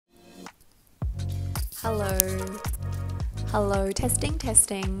Hello. Hello,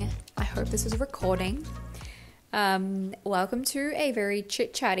 testing. I hope this is recording. Welcome to a very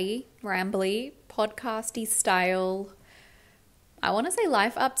chit-chatty, rambly, podcasty style, I want to say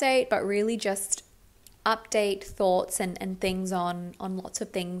life update, but really just update thoughts and things on lots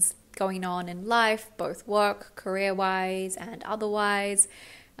of things going on in life, both work, career-wise and otherwise.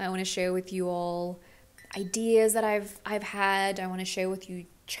 I want to share with you all ideas that I've had. I want to share with you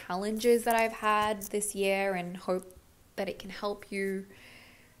challenges that I've had this year and hope that it can help you.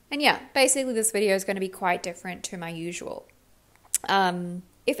 And yeah, basically this video is going to be quite different to my usual.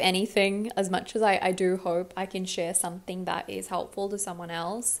 If anything, as much as I do hope I can share something that is helpful to someone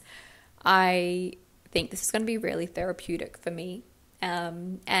else, I think this is going to be really therapeutic for me.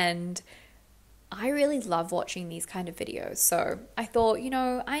 And I really love watching these kind of videos. So I thought,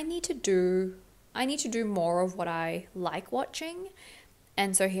 I need to do more of what I like watching.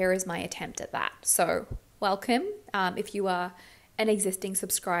 And so here is my attempt at that. So welcome. If you are an existing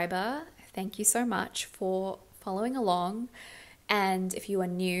subscriber, thank you so much for following along. And if you are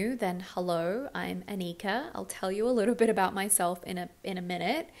new, then hello, I'm Anika. I'll tell you a little bit about myself in a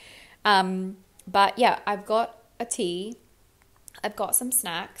minute. But yeah, I've got a tea. I've got some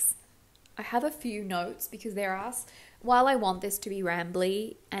snacks. I have a few notes because while I want this to be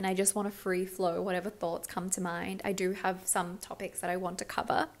rambly and I just want to free flow whatever thoughts come to mind, I do have some topics that I want to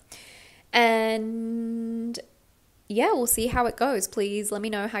cover. And yeah, we'll see how it goes. Please let me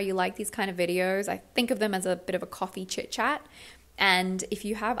know how you like these kind of videos. I think of them as a bit of a coffee chit chat. And if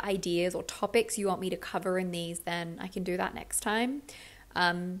you have ideas or topics you want me to cover in these, then I can do that next time.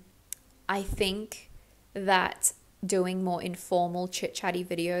 I think that doing more informal chit-chatty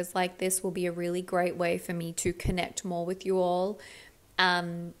videos like this will be a really great way for me to connect more with you all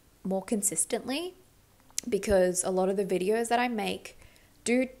more consistently, because a lot of the videos that I make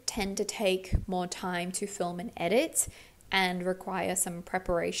do tend to take more time to film and edit and require some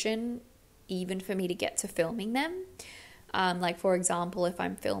preparation even for me to get to filming them. Like for example, if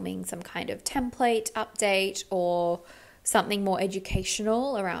I'm filming some kind of template update or something more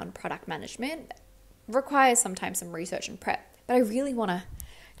educational around product management, requires sometimes some research and prep. But I really want to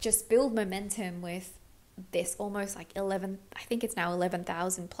just build momentum with this almost like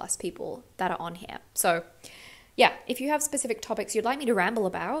 11,000 plus people that are on here. So yeah, if you have specific topics you'd like me to ramble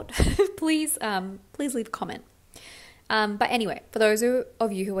about, please leave a comment. But anyway, for those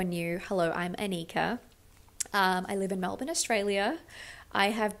of you who are new, hello, I'm Anika. I live in Melbourne, Australia.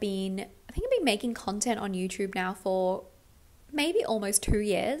 I think I've been making content on YouTube now for maybe almost 2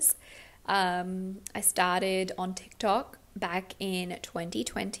 years. I started on TikTok back in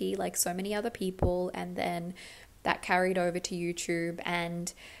 2020, like so many other people, and then that carried over to YouTube.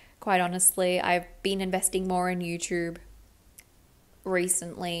 And quite honestly, I've been investing more in YouTube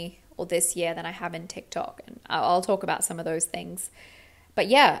recently or this year than I have in TikTok, and I'll talk about some of those things. But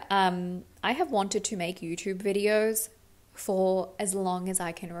yeah, I have wanted to make YouTube videos for as long as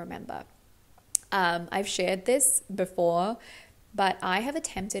I can remember. I've shared this before, but I have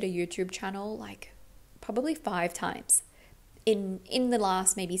attempted a YouTube channel like probably 5 times in the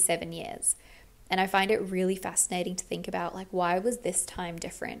last maybe 7 years. And I find it really fascinating to think about, like, why was this time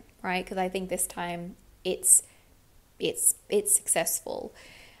different, right? Because I think this time it's successful.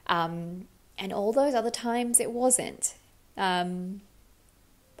 And all those other times it wasn't.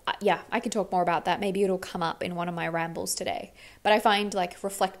 Yeah, I can talk more about that. Maybe it'll come up in one of my rambles today. But I find like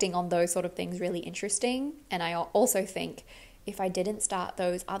reflecting on those sort of things really interesting. And I also think, if I didn't start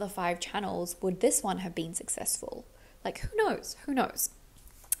those other 5 channels, would this one have been successful? Like, who knows?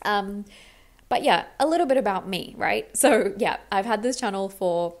 But yeah, a little bit about me, right? So yeah, I've had this channel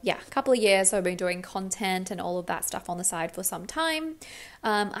for, a couple of years. So I've been doing content and all of that stuff on the side for some time.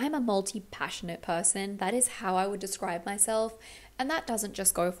 I'm a multi-passionate person. That is how I would describe myself. And that doesn't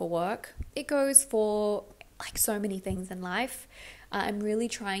just go for work. It goes for like so many things in life. I'm really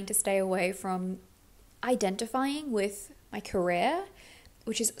trying to stay away from identifying with my career,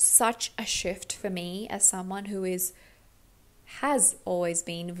 which is such a shift for me as someone who has always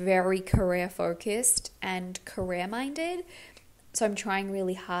been very career focused and career minded. So I'm trying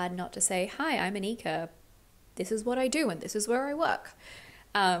really hard not to say, hi, I'm Anika, this is what I do and this is where I work.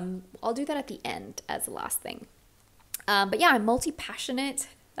 I'll do that at the end as the last thing. But yeah, I'm multi-passionate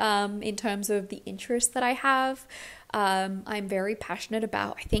in terms of the interests that I have. I'm very passionate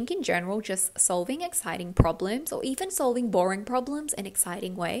about, I think in general, just solving exciting problems or even solving boring problems in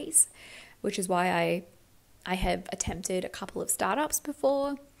exciting ways, which is why I have attempted a couple of startups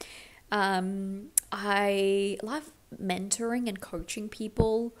before. I love mentoring and coaching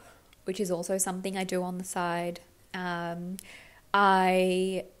people, which is also something I do on the side.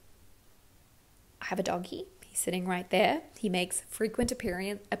 I have a doggy. He's sitting right there. He makes frequent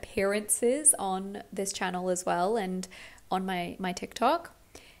appearances on this channel as well and on my TikTok.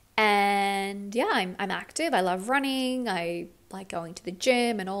 And yeah, I'm active. I love running. I like going to the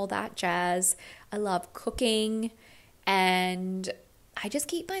gym and all that jazz. I love cooking, and I just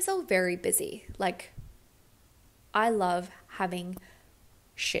keep myself very busy. Like, I love having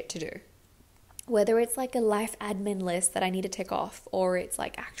shit to do. Whether it's like a life admin list that I need to tick off, or it's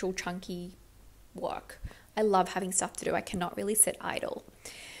like actual chunky work. I love having stuff to do. I cannot really sit idle.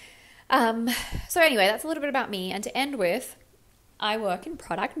 So anyway, that's a little bit about me. And to end with, I work in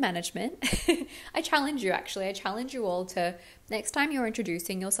product management. I challenge you all to, next time you're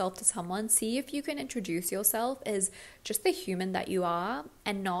introducing yourself to someone, see if you can introduce yourself as just the human that you are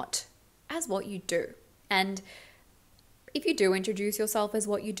and not as what you do. And if you do introduce yourself as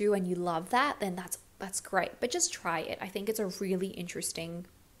what you do and you love that, then that's great. But just try it. I think it's a really interesting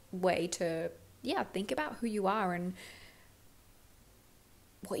way to, think about who you are and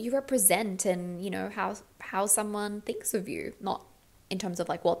what you represent, and, you know, how someone thinks of you. Not in terms of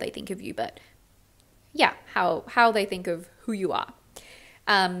like what they think of you, but yeah, how they think of who you are.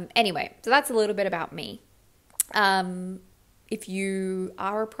 Anyway, so that's a little bit about me. If you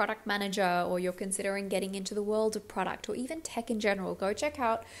are a product manager or you're considering getting into the world of product or even tech in general, go check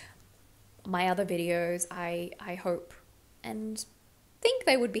out my other videos. I hope and think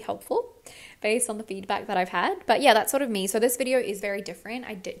they would be helpful based on the feedback that I've had. But yeah, that's sort of me. So this video is very different.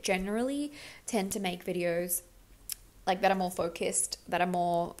 I generally tend to make videos like that are more focused, that are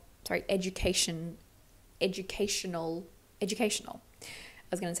more, educational. I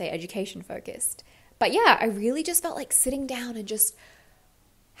was going to say education focused. But yeah, I really just felt like sitting down and just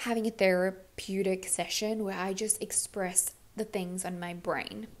having a therapeutic session where I just express the things on my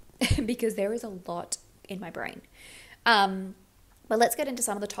brain because there is a lot in my brain. But let's get into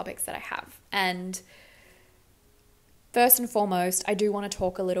some of the topics that I have. And first and foremost, I do want to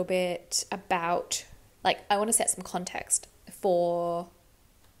talk a little bit about, I want to set some context for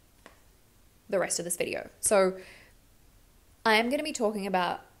the rest of this video. So I am going to be talking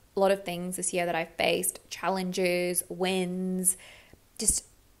about a lot of things this year that I've faced, challenges, wins, just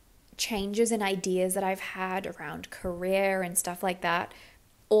changes and ideas that I've had around career and stuff like that.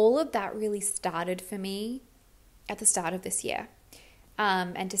 All of that really started for me at the start of this year.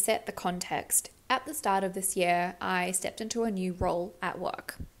 And to set the context, at the start of this year, I stepped into a new role at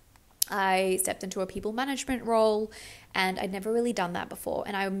work. I stepped into a people management role, and I'd never really done that before.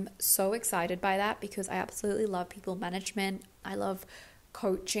 And I'm so excited by that because I absolutely love people management. I love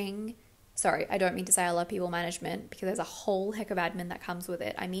coaching. Sorry, I don't mean to say I love people management because there's a whole heck of admin that comes with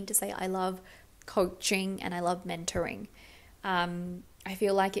it. I mean to say I love coaching and I love mentoring. I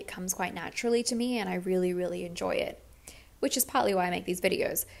feel like it comes quite naturally to me and I really, really enjoy it, which is partly why I make these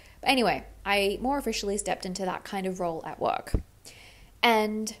videos. But anyway, I more officially stepped into that kind of role at work.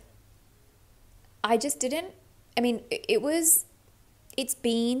 And I just didn't, it's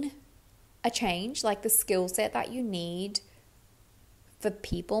been a change. Like, the skill set that you need for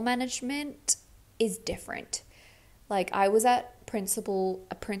people management is different. Like, I was at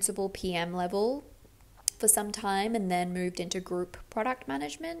a principal PM level for some time and then moved into group product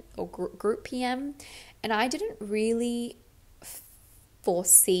management or group PM. And I didn't really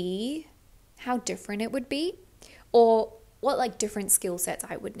foresee how different it would be or what different skill sets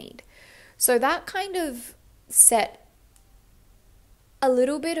I would need. So that kind of set a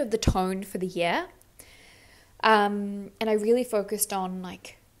little bit of the tone for the year. And I really focused on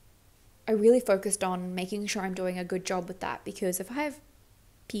making sure I'm doing a good job with that, because if I have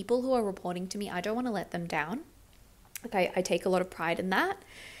people who are reporting to me, I don't want to let them down. I take a lot of pride in that.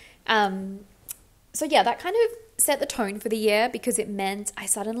 So yeah, that kind of set the tone for the year because it meant I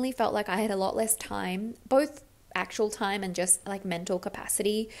suddenly felt like I had a lot less time, both actual time and just mental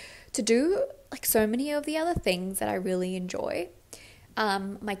capacity to do so many of the other things that I really enjoy.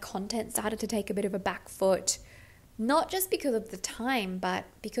 My content started to take a bit of a back foot, not just because of the time, but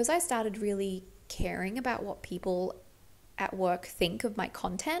because I started really caring about what people at work think of my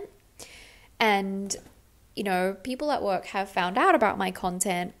content. And, people at work have found out about my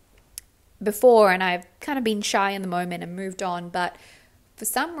content before, and I've kind of been shy in the moment and moved on. But for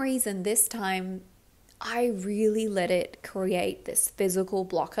some reason this time, I really let it create this physical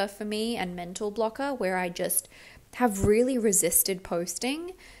blocker for me and mental blocker where I just have really resisted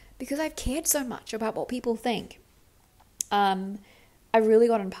posting because I've cared so much about what people think. I've really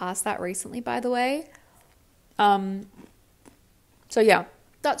gotten past that recently, by the way. So yeah,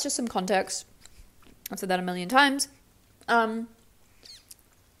 that's just some context. I've said that a million times. So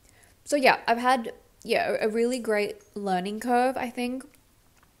yeah, I've had a really great learning curve, I think,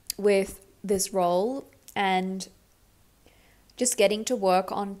 with this role and just getting to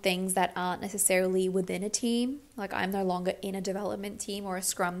work on things that aren't necessarily within a team. Like I'm no longer in a development team or a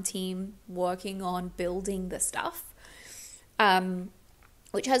scrum team working on building the stuff,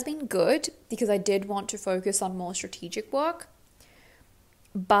 which has been good because I did want to focus on more strategic work.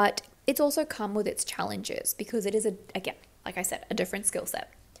 But it's also come with its challenges because it is, again, like I said, a different skill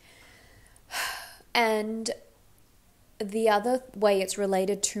set. And the other way it's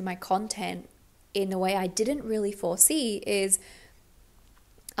related to my content in a way I didn't really foresee is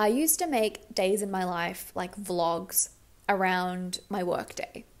I used to make days in my life like vlogs around my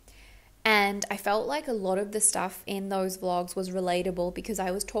workday. And I felt like a lot of the stuff in those vlogs was relatable because I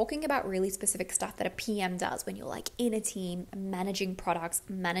was talking about really specific stuff that a PM does when you're like in a team, managing products,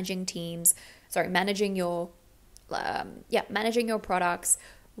 managing teams, managing your products,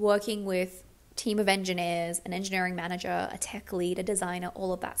 working with team of engineers, an engineering manager, a tech lead, a designer,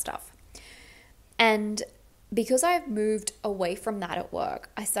 all of that stuff. And because I've moved away from that at work,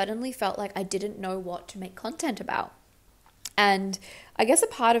 I suddenly felt like I didn't know what to make content about. And I guess a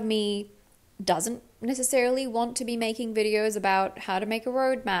part of me doesn't necessarily want to be making videos about how to make a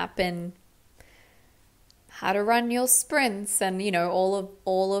roadmap and how to run your sprints and, you know,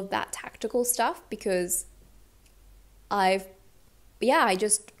 all of that tactical stuff because I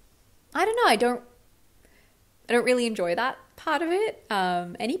don't really enjoy that part of it.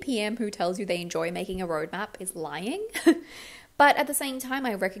 Any PM who tells you they enjoy making a roadmap is lying. But at the same time,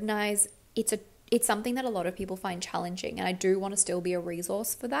 I recognize it's something that a lot of people find challenging, and I do want to still be a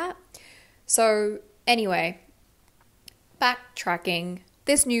resource for that. So anyway, backtracking,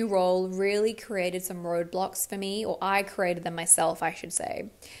 this new role really created some roadblocks for me, or I created them myself, I should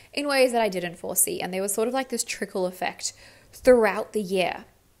say, in ways that I didn't foresee. And there was sort of like this trickle effect throughout the year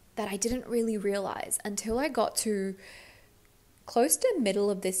that I didn't really realize until I got to close to middle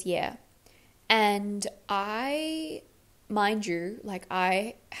of this year. And mind you, like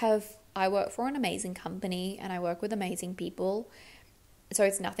I work for an amazing company and I work with amazing people. So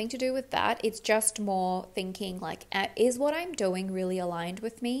it's nothing to do with that. It's just more thinking like, is what I'm doing really aligned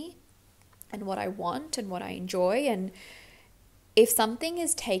with me and what I want and what I enjoy? And if something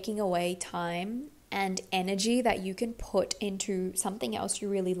is taking away time and energy that you can put into something else you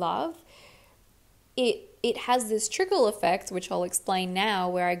really love, it has this trickle effect, which I'll explain now,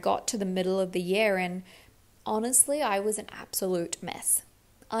 where I got to the middle of the year and honestly, I was an absolute mess.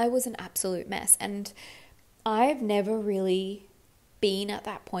 And I've never really been at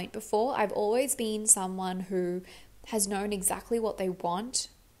that point before. I've always been someone who has known exactly what they want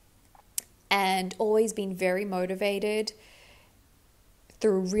and always been very motivated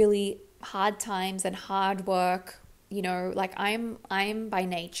through really hard times and hard work. You know, like I'm by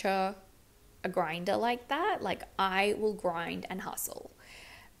nature a grinder like that. Like I will grind and hustle.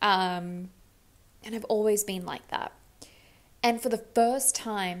 And I've always been like that. And for the first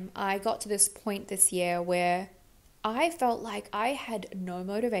time, I got to this point this year where I felt like I had no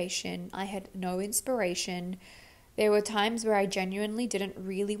motivation. I had no inspiration. There were times where I genuinely didn't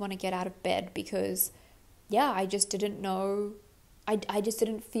really want to get out of bed because, I just didn't know. I just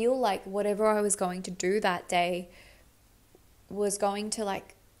didn't feel like whatever I was going to do that day was going to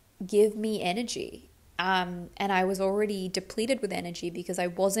like give me energy. And I was already depleted with energy because I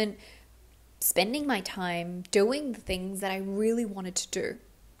wasn't spending my time doing the things that I really wanted to do.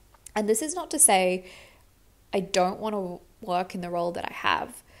 And this is not to say I don't want to work in the role that I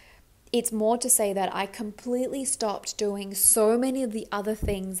have. It's more to say that I completely stopped doing so many of the other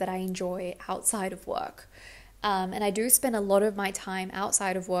things that I enjoy outside of work. And I do spend a lot of my time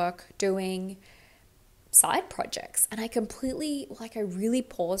outside of work doing side projects. And I really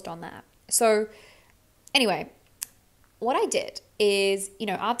paused on that. So anyway, what I did is,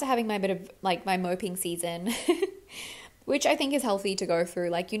 after having my bit of like my moping season, which I think is healthy to go through,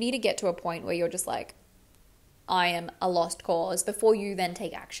 like you need to get to a point where you're just like, I am a lost cause before you then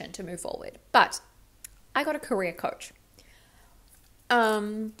take action to move forward. But I got a career coach.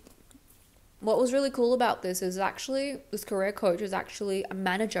 What was really cool about this is actually this career coach is actually a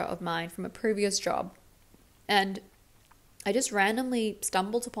manager of mine from a previous job. And I just randomly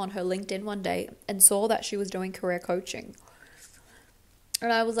stumbled upon her LinkedIn one day and saw that she was doing career coaching.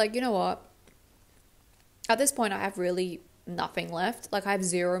 And I was like, you know what? At this point, I have really nothing left. Like I have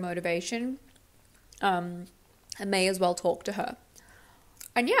zero motivation. I may as well talk to her.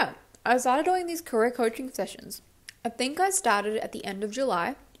 And I started doing these career coaching sessions. I think I started at the end of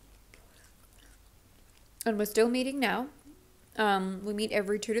July. And we're still meeting now. We meet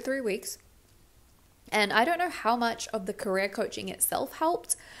every 2 to 3 weeks. And I don't know how much of the career coaching itself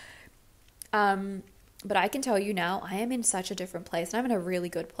helped. But I can tell you now, I am in such a different place. And I'm in a really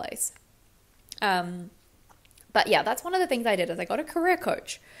good place. But yeah, that's one of the things I did is I got a career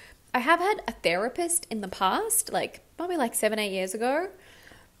coach. I have had a therapist in the past, like probably like 7-8 years ago.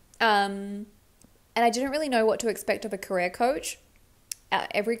 And I didn't really know what to expect of a career coach.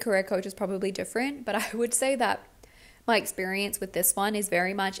 Every career coach is probably different, but I would say that my experience with this one is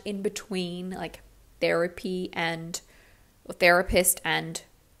very much in between like therapist and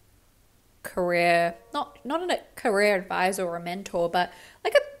career, not a career advisor or a mentor, but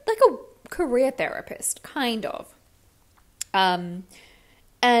like a career therapist, kind of. And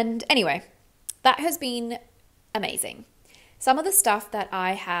anyway, that has been amazing. Some of the stuff that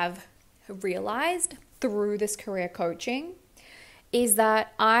I have realized through this career coaching is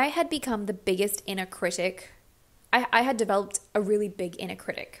that I had become the biggest inner critic. I had developed a really big inner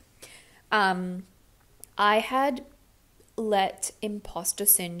critic. I had let imposter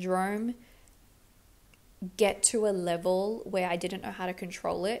syndrome get to a level where I didn't know how to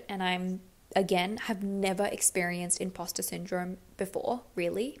control it. And have never experienced imposter syndrome before,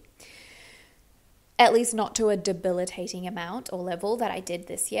 really. At least not to a debilitating amount or level that I did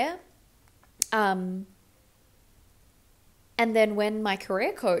this year. And then when my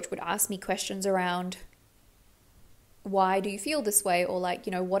career coach would ask me questions around why do you feel this way, or like,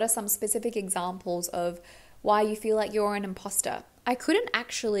 what are some specific examples of why you feel like you're an imposter, I couldn't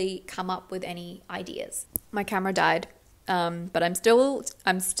actually come up with any ideas. My camera died, but I'm still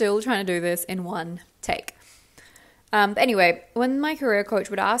trying to do this in one take. But anyway, when my career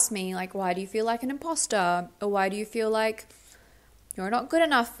coach would ask me like, why do you feel like an imposter, or why do you feel like you're not good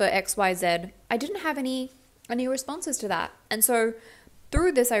enough for XYZ, I didn't have any responses to that. And so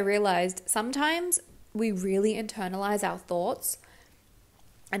through this, I realized sometimes we really internalize our thoughts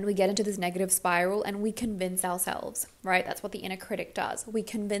and we get into this negative spiral and we convince ourselves, right? That's what the inner critic does. We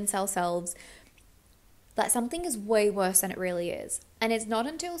convince ourselves that something is way worse than it really is. And it's not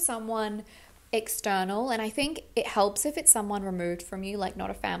until someone external, and I think it helps if it's someone removed from you, like not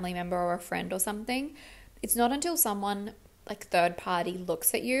a family member or a friend or something. It's not until someone like third party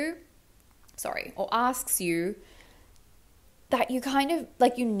looks at you, or asks you, that you kind of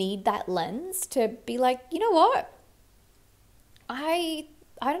like, you need that lens to be like, you know what? I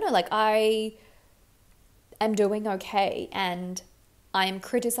don't know, like I am doing okay and I am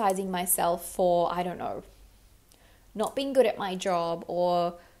criticizing myself for, I don't know, not being good at my job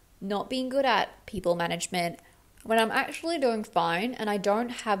or not being good at people management when I'm actually doing fine and I don't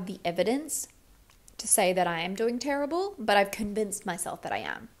have the evidence to say that I am doing terrible, but I've convinced myself that I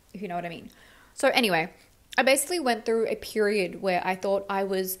am, if you know what I mean. So anyway, I basically went through a period where I thought I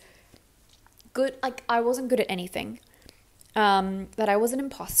was good, like I wasn't good at anything, that I was an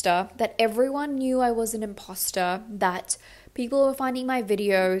imposter, that everyone knew I was an imposter, that people were finding my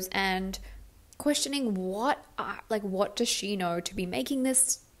videos and questioning what does she know to be making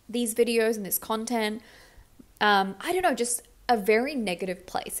these videos and this content. I don't know, just a very negative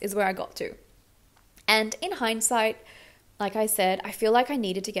place is where I got to. And in hindsight, like I said, I feel like I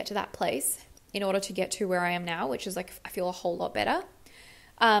needed to get to that place in order to get to where I am now, which is like, I feel a whole lot better.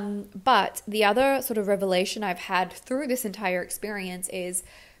 But the other sort of revelation I've had through this entire experience is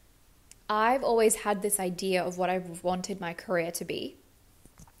I've always had this idea of what I've wanted my career to be.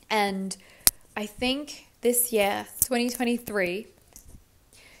 And I think this year, 2023,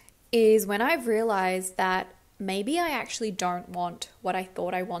 is when I've realized that maybe I actually don't want what I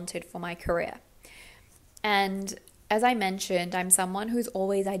thought I wanted for my career. And as I mentioned, I'm someone who's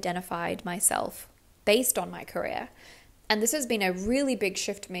always identified myself based on my career. And this has been a really big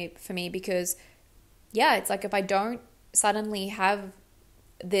shift for me because, yeah, it's like if I don't suddenly have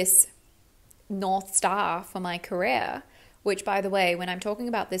this North Star for my career, which, by the way, when I'm talking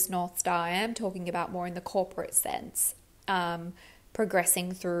about this North Star, I am talking about more in the corporate sense,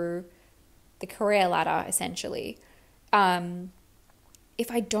 progressing through the career ladder, essentially.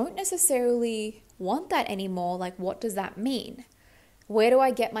 If I don't necessarily want that anymore, like, what does that mean? Where do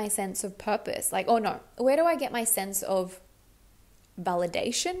I get my sense of purpose? Where do I get my sense of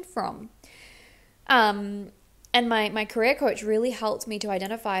validation from? And my career coach really helped me to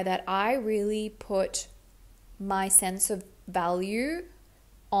identify that I really put my sense of value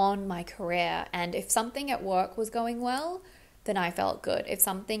on my career. And if something at work was going well, then I felt good. If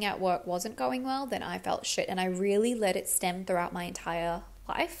something at work wasn't going well, then I felt shit. And I really let it stem throughout my entire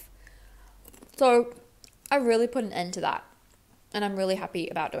life. So I really put an end to that. And I'm really happy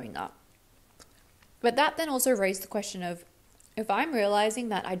about doing that. But that then also raised the question of, if I'm realizing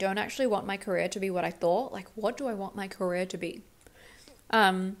that I don't actually want my career to be what I thought, like, what do I want my career to be?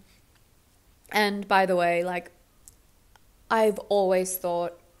 And by the way, like, I've always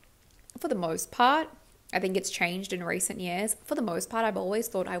thought, for the most part, I think it's changed in recent years. For the most part, I've always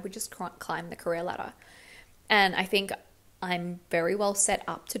thought I would just climb the career ladder. And I think I'm very well set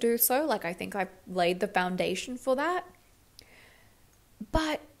up to do so. Like, I think I've laid the foundation for that.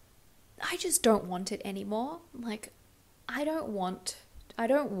 But I just don't want it anymore. Like, I don't want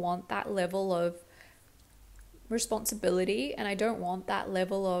that level of responsibility, and I don't want that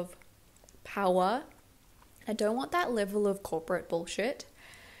level of power. I don't want that level of corporate bullshit.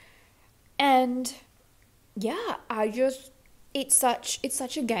 And yeah, it's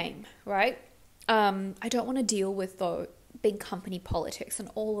such a game, right? I don't want to deal with the big company politics and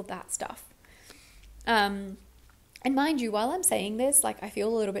all of that stuff. And mind you, while I'm saying this, like, I feel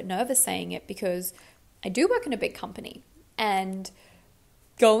a little bit nervous saying it because I do work in a big company, and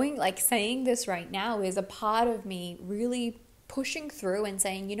saying this right now is a part of me really pushing through and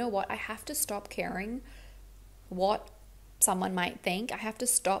saying, you know what, I have to stop caring what someone might think. I have to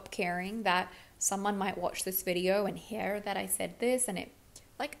stop caring that someone might watch this video and hear that I said this, and it,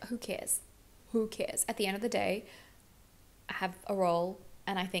 like, who cares? Who cares? At the end of the day, I have a role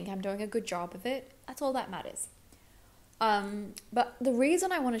and I think I'm doing a good job of it. That's all that matters. But the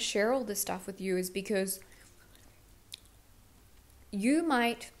reason I want to share all this stuff with you is because you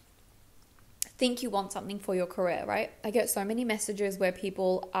might think you want something for your career, right? I get so many messages where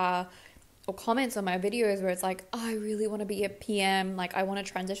people are, or comments on my videos where it's like, oh, I really want to be a PM. Like, I want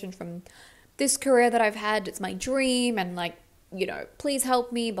to transition from this career that I've had. It's my dream. And like, you know, please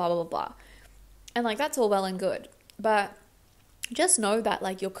help me, blah, blah, blah, blah. And like, that's all well and good. But just know that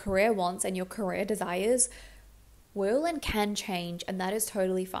like your career wants and your career desires will and can change. And that is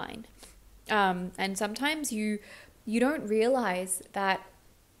totally fine. And sometimes you don't realize that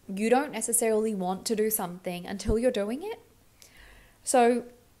you don't necessarily want to do something until you're doing it. So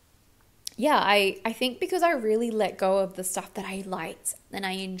yeah, I think because I really let go of the stuff that I liked and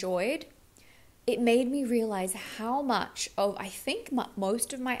I enjoyed, it made me realize how much of, I think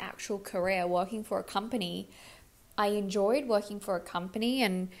most of my actual career working for a company, I enjoyed working for a company,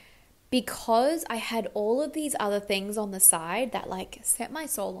 and because I had all of these other things on the side that like set my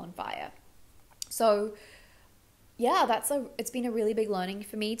soul on fire. So yeah, it's been a really big learning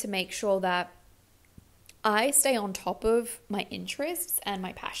for me to make sure that I stay on top of my interests and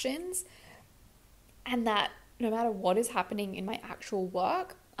my passions, and that no matter what is happening in my actual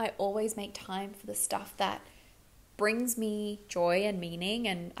work, I always make time for the stuff that brings me joy and meaning,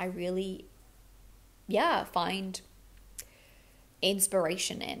 and I really, find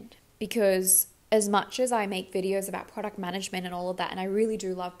inspiration in. Because as much as I make videos about product management and all of that, and I really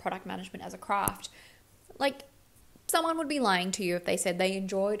do love product management as a craft, like, someone would be lying to you if they said they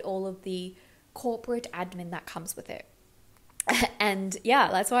enjoyed all of the corporate admin that comes with it. And yeah,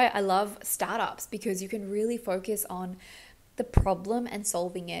 that's why I love startups, because you can really focus on the problem and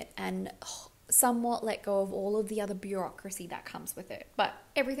solving it, and somewhat let go of all of the other bureaucracy that comes with it. But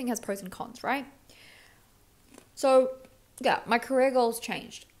everything has pros and cons, right? So yeah, my career goals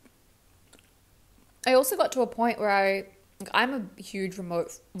changed. I also got to a point where I'm a huge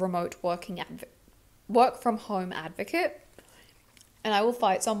remote work from home advocate, and I will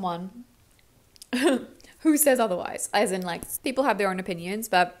fight someone who says otherwise, as in like people have their own opinions,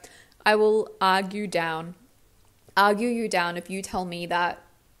 but I will argue you down if you tell me that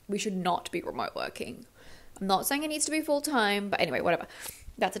we should not be remote working. I'm not saying it needs to be full time, but anyway, whatever.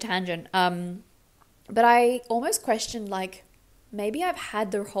 That's a tangent. But I almost questioned, like, maybe I've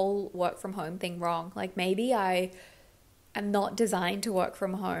had the whole work from home thing wrong. Like, maybe I am not designed to work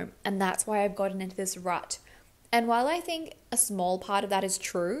from home, and that's why I've gotten into this rut. And while I think a small part of that is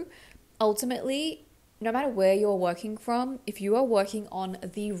true, ultimately, no matter where you're working from, if you are working on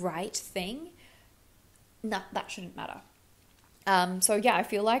the right thing, that shouldn't matter. So yeah, I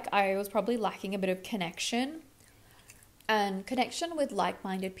feel like I was probably lacking a bit of connection with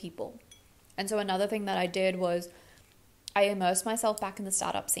like-minded people. And so another thing that I did was I immersed myself back in the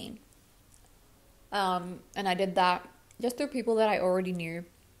startup scene. And I did that just through people that I already knew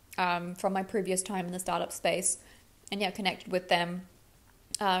from my previous time in the startup space. And yeah, connected with them.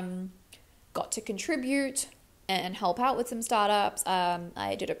 Got to contribute and help out with some startups.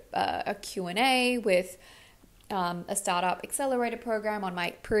 I did a Q&A with a startup accelerator program on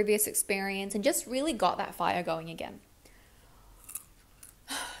my previous experience, and just really got that fire going again.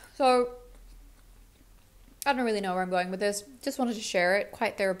 So I don't really know where I'm going with this. Just wanted to share it.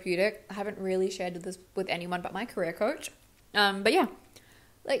 Quite therapeutic. I haven't really shared this with anyone but my career coach. But yeah,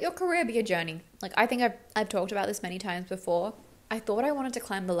 let your career be a journey. Like, I think I've talked about this many times before. I thought I wanted to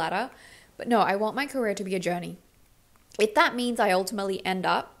climb the ladder, but no, I want my career to be a journey. If that means I ultimately end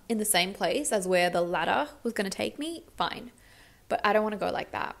up in the same place as where the ladder was going to take me, fine. But I don't want to go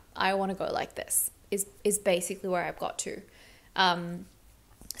like that. I want to go like this. is basically where I've got to.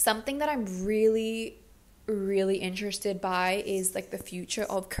 Something that I'm really, really interested by is like the future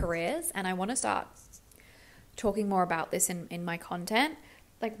of careers, and I want to start talking more about this in my content.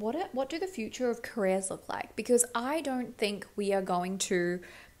 Like what do the future of careers look like? Because I don't think we are going to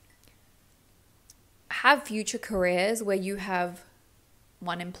have future careers where you have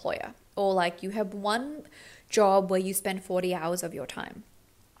one employer, or like you have one job where you spend 40 hours of your time.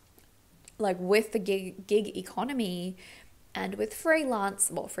 Like with the gig economy and with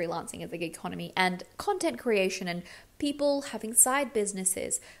freelancing is the gig economy, and content creation and people having side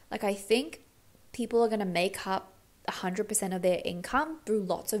businesses, like I think people are going to make up 100% of their income through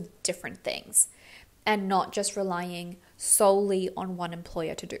lots of different things and not just relying solely on one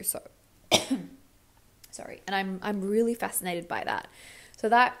employer to do so. Sorry. And I'm really fascinated by that. So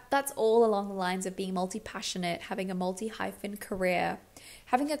that's all along the lines of being multi-passionate, having a multi-hyphen career,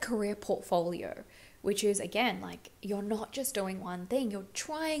 having a career portfolio, which is, again, like you're not just doing one thing, you're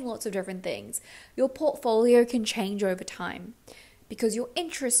trying lots of different things. Your portfolio can change over time because your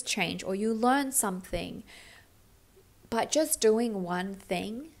interests change or you learn something. But just doing one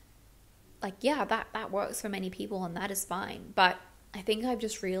thing, like, yeah, that works for many people and that is fine. But I think I've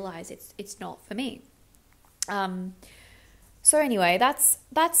just realized it's not for me. So anyway, that's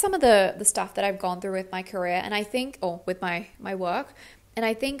some of the stuff that I've gone through with my career, and I think, or with my work. And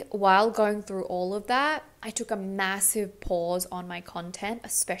I think while going through all of that, I took a massive pause on my content,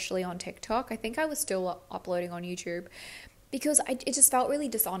 especially on TikTok. I think I was still uploading on YouTube because it just felt really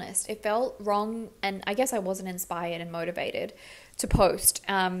dishonest. It felt wrong, and I guess I wasn't inspired and motivated to post.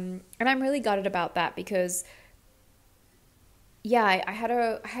 And I'm really gutted about that because, yeah, I had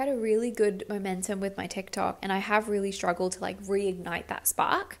a really good momentum with my TikTok, and I have really struggled to like reignite that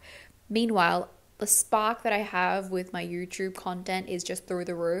spark. Meanwhile, the spark that I have with my YouTube content is just through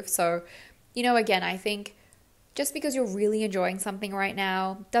the roof. So, again, I think just because you're really enjoying something right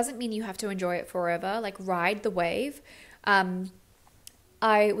now doesn't mean you have to enjoy it forever. Like, ride the wave.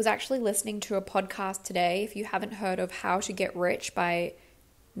 I was actually listening to a podcast today. If you haven't heard of How to Get Rich by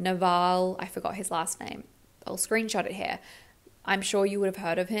Naval, I forgot his last name. I'll screenshot it here. I'm sure you would have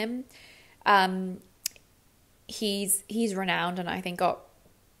heard of him. He's renowned, and I think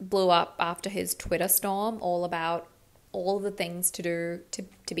blew up after his Twitter storm, all about all the things to do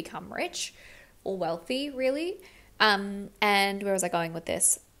to become rich or wealthy, really. And where was I going with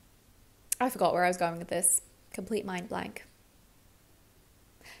this? I forgot where I was going with this. Complete mind blank.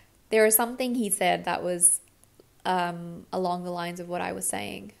 There is something he said that was along the lines of what I was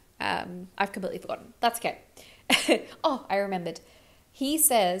saying. I've completely forgotten. That's okay. Oh, I remembered. He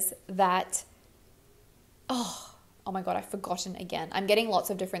says that, oh my God, I've forgotten again. I'm getting lots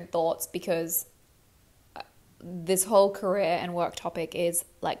of different thoughts because this whole career and work topic is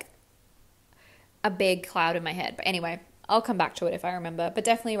like a big cloud in my head. But anyway, I'll come back to it if I remember, but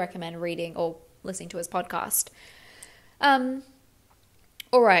definitely recommend reading or listening to his podcast.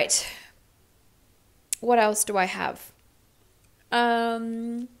 All right. What else do I have?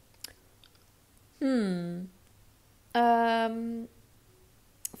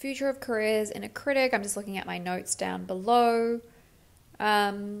 Future of careers in a critic. I'm just looking at my notes down below.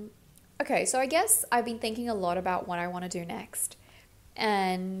 Okay, so I guess I've been thinking a lot about what I want to do next.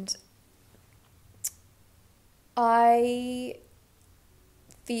 And I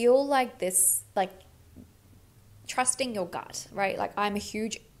feel like this, like trusting your gut, right? Like I'm a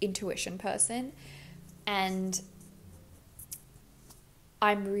huge intuition person, and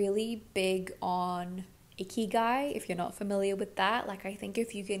I'm really big on Ikigai, if you're not familiar with that. Like I think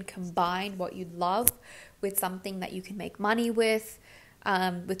if you can combine what you love with something that you can make money with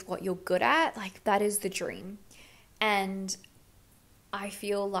what you're good at, like that is the dream. And I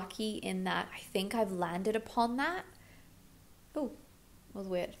feel lucky in that I think I've landed upon that. Oh, it was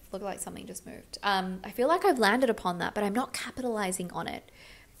weird. Looked like something just moved. I feel like I've landed upon that, but I'm not capitalizing on it.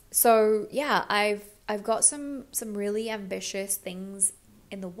 So yeah, I've got some really ambitious things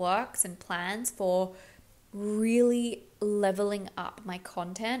in the works and plans for really leveling up my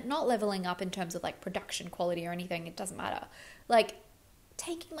content. Not leveling up in terms of like production quality or anything, it doesn't matter. Like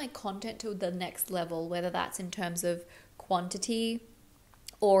taking my content to the next level, whether that's in terms of quantity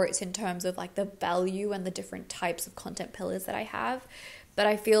or it's in terms of like the value and the different types of content pillars that I have. But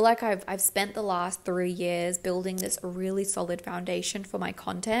I feel like I've spent the last 3 years building this really solid foundation for my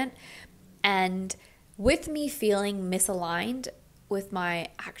content, and with me feeling misaligned with my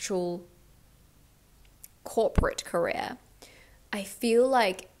actual corporate career, I feel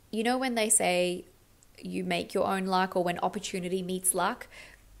like, when they say you make your own luck, or when opportunity meets luck,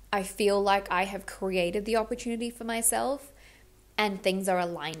 I feel like I have created the opportunity for myself and things are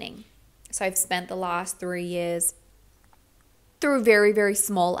aligning. So I've spent the last 3 years through very, very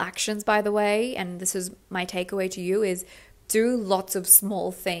small actions, by the way. And this is my takeaway to you is do lots of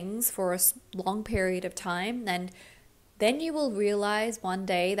small things for a long period of time. And then you will realize one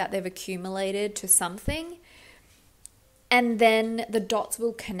day that they've accumulated to something. And then the dots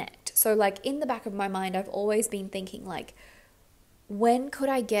will connect. So like in the back of my mind, I've always been thinking like, when could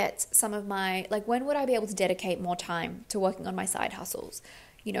I get when would I be able to dedicate more time to working on my side hustles?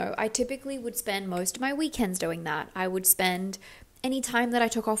 I typically would spend most of my weekends doing that. I would spend any time that I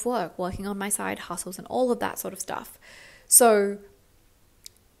took off work working on my side hustles and all of that sort of stuff. So,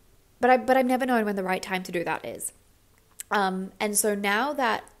 but I've never known when the right time to do that is. And so now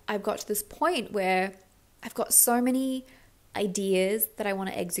that I've got to this point where I've got so many ideas that I want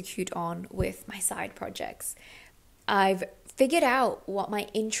to execute on with my side projects, I've figured out what my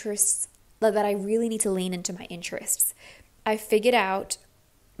interests, that I really need to lean into my interests. I figured out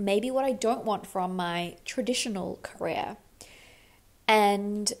maybe what I don't want from my traditional career.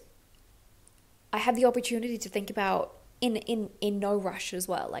 And I have the opportunity to think about in no rush as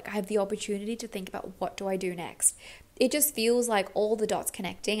well. Like I have the opportunity to think about what do I do next. It just feels like all the dots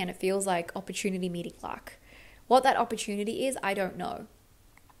connecting and it feels like opportunity meeting luck. What that opportunity is, I don't know.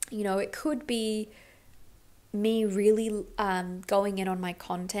 It could be me really going in on my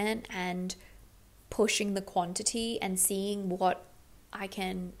content and pushing the quantity and seeing what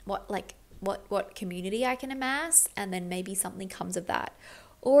community I can amass, and then maybe something comes of that.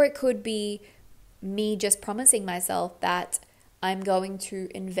 Or it could be me just promising myself that I'm going to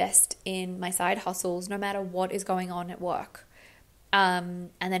invest in my side hustles no matter what is going on at work.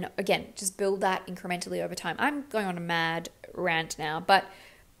 And then again, just build that incrementally over time. I'm going on a mad rant now, but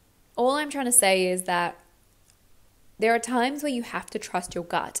all I'm trying to say is that there are times where you have to trust your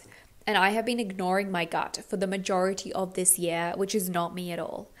gut. And I have been ignoring my gut for the majority of this year, which is not me at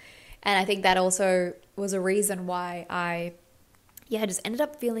all. And I think that also was a reason why I just ended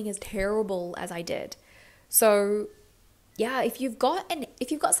up feeling as terrible as I did. So yeah, if you've got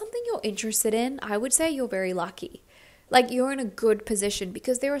something you're interested in, I would say you're very lucky. Like you're in a good position,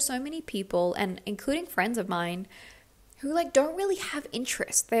 because there are so many people, and including friends of mine, who don't really have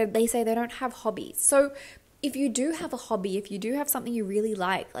interests. They say they don't have hobbies. So if you do have a hobby, if you do have something you really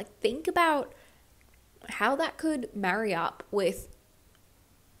like think about how that could marry up with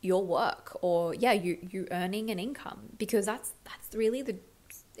your work, or you earning an income, because that's really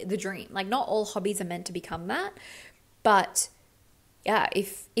the dream. Not all hobbies are meant to become that, but yeah,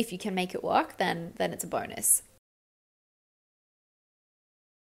 if you can make it work, then it's a bonus.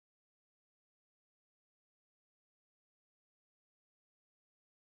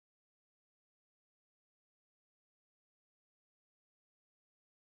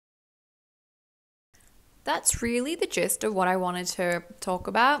 That's really the gist of what I wanted to talk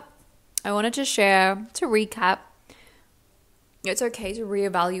about. I wanted to share, to recap, it's okay to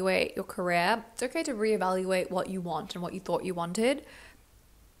reevaluate your career. It's okay to reevaluate what you want and what you thought you wanted.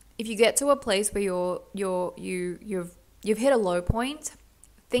 If you get to a place where you've hit a low point,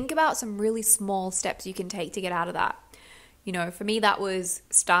 think about some really small steps you can take to get out of that. For me, that was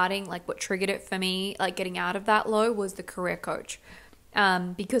starting, what triggered it for me, getting out of that low, was the career coach.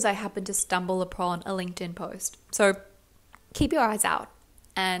 Because I happened to stumble upon a LinkedIn post. So keep your eyes out,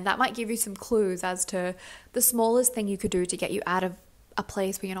 and that might give you some clues as to the smallest thing you could do to get you out of a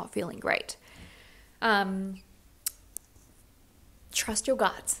place where you're not feeling great. Trust your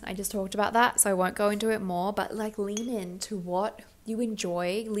guts. I just talked about that, so I won't go into it more, but lean into what you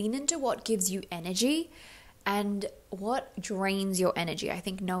enjoy, lean into what gives you energy and what drains your energy. I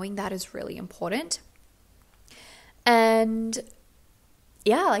think knowing that is really important. And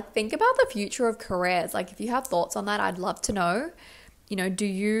think about the future of careers. If you have thoughts on that, I'd love to know. Would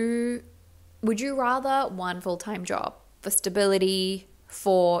you rather one full-time job for stability,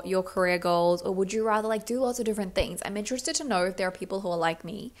 for your career goals, or would you rather do lots of different things? I'm interested to know if there are people who are like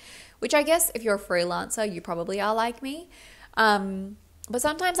me, which I guess if you're a freelancer, you probably are like me. But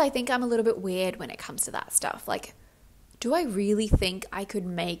sometimes I think I'm a little bit weird when it comes to that stuff. Do I really think I could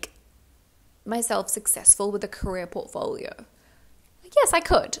make myself successful with a career portfolio? Yes, I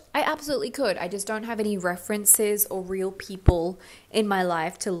could. I absolutely could. I just don't have any references or real people in my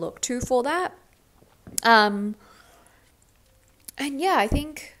life to look to for that. And I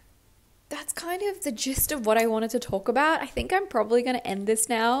think that's kind of the gist of what I wanted to talk about. I think I'm probably going to end this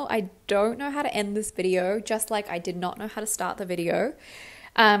now. I don't know how to end this video, just like I did not know how to start the video.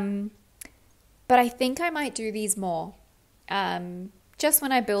 But I think I might do these more. Just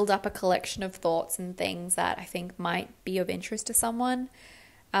when I build up a collection of thoughts and things that I think might be of interest to someone.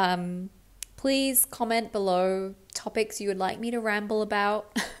 Please comment below topics you would like me to ramble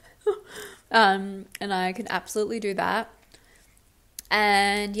about. And I can absolutely do that.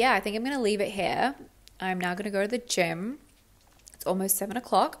 And yeah, I think I'm going to leave it here. I'm now going to go to the gym. It's almost 7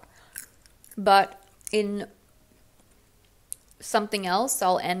 o'clock. But in something else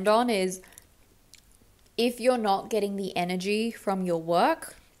I'll end on is, if you're not getting the energy from your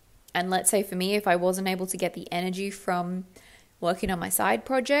work, and let's say for me, if I wasn't able to get the energy from working on my side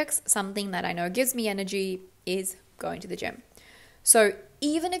projects, something that I know gives me energy is going to the gym. So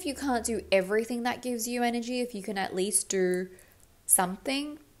even if you can't do everything that gives you energy, if you can at least do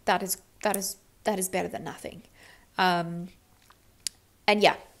something, that is better than nothing. And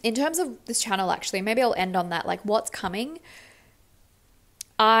yeah, in terms of this channel, actually, maybe I'll end on that. Like, what's coming?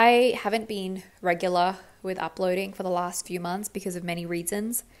 I haven't been regular with uploading for the last few months because of many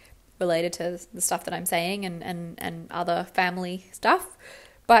reasons related to the stuff that I'm saying and other family stuff.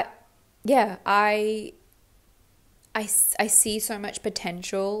 But yeah, I see so much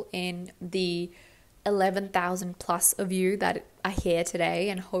potential in the 11,000 plus of you that are here today,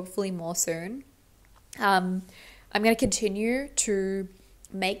 and hopefully more soon. I'm going to continue to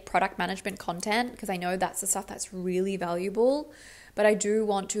make product management content because I know that's the stuff that's really valuable, but I do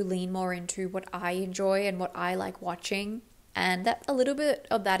want to lean more into what I enjoy and what I like watching, and that a little bit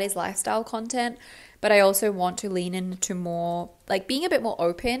of that is lifestyle content, but I also want to lean into more like being a bit more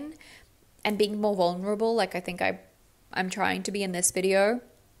open and being more vulnerable, like I think I'm trying to be in this video,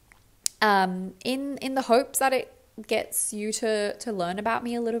 in the hopes that it gets you to learn about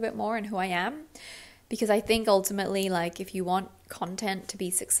me a little bit more and who I am. Because I think ultimately, like, if you want content to be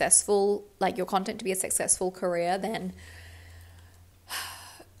successful, like your content to be a successful career, then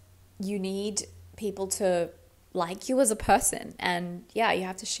you need people to like you as a person. And yeah, you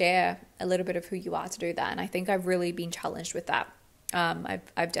have to share a little bit of who you are to do that. And I think I've really been challenged with that.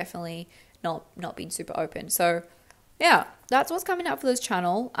 I've definitely not been super open. So yeah, that's what's coming up for this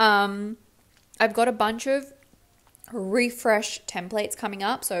channel. I've got a bunch of refresh templates coming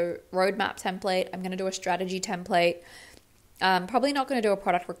up. So roadmap template, I'm going to do a strategy template. Probably not going to do a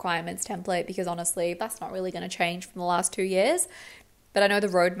product requirements template because honestly, that's not really going to change from the last 2 years. But I know the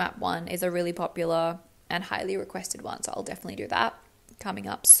roadmap one is a really popular and highly requested one. So I'll definitely do that coming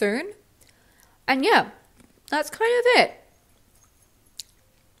up soon. And yeah, that's kind of it.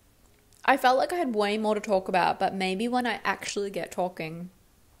 I felt like I had way more to talk about, but maybe when I actually get talking,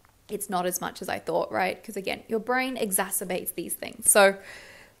 it's not as much as I thought, right? Because again, your brain exacerbates these things. So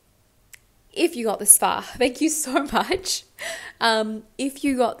if you got this far, thank you so much. If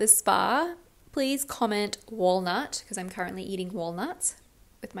you got this far, please comment walnut, because I'm currently eating walnuts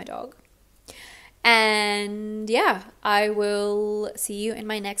with my dog. And yeah, I will see you in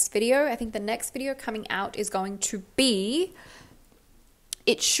my next video. I think the next video coming out is going to be,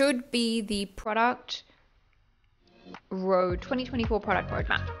 it should be the product road 2024 product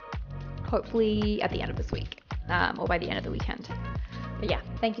roadmap. Hopefully at the end of this week, or by the end of the weekend. But yeah,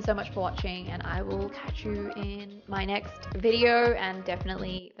 thank you so much for watching, and I will catch you in my next video and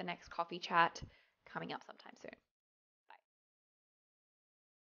definitely the next coffee chat coming up sometime soon.